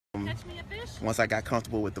once I got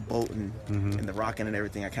comfortable with the boat and the rocking and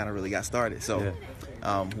everything, I kind of really got started. So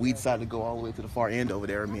we decided to go all the way to the far end over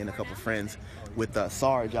there, me and a couple friends, with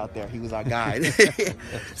Sarge out there. He was our guide.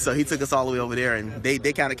 So he took us all the way over there, and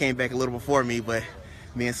they kind of came back a little before me, but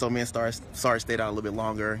me and Sarge stayed out a little bit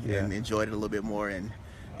longer and enjoyed it a little bit more, and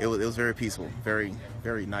it was very peaceful, very,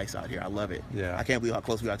 very nice out here. I love it. Yeah. I can't believe how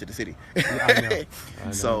close we are to the city. I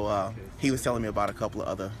know. So he was telling me about a couple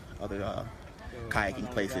of other kayaking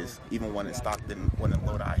places, even one in Stockton, one in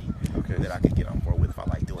Lodi, that I could get on board with if I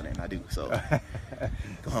like doing it, and I do. So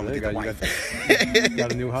go home and get the wife. You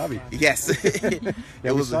got a new hobby. Yes.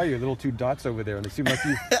 Yeah, we saw your little two dots over there, and it seemed like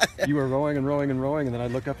you were rowing and rowing and rowing, and then I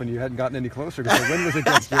looked up and you hadn't gotten any closer because the wind was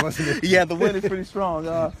against you, wasn't it? Yeah, the wind is pretty strong,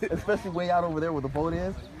 especially way out over there where the boat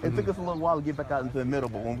is. It took us a little while to get back out into the middle,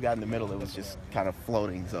 but when we got in the middle, it was just kind of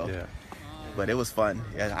floating. So, but it was fun.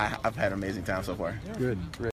 Yeah, I've had an amazing time so far. Good. Great.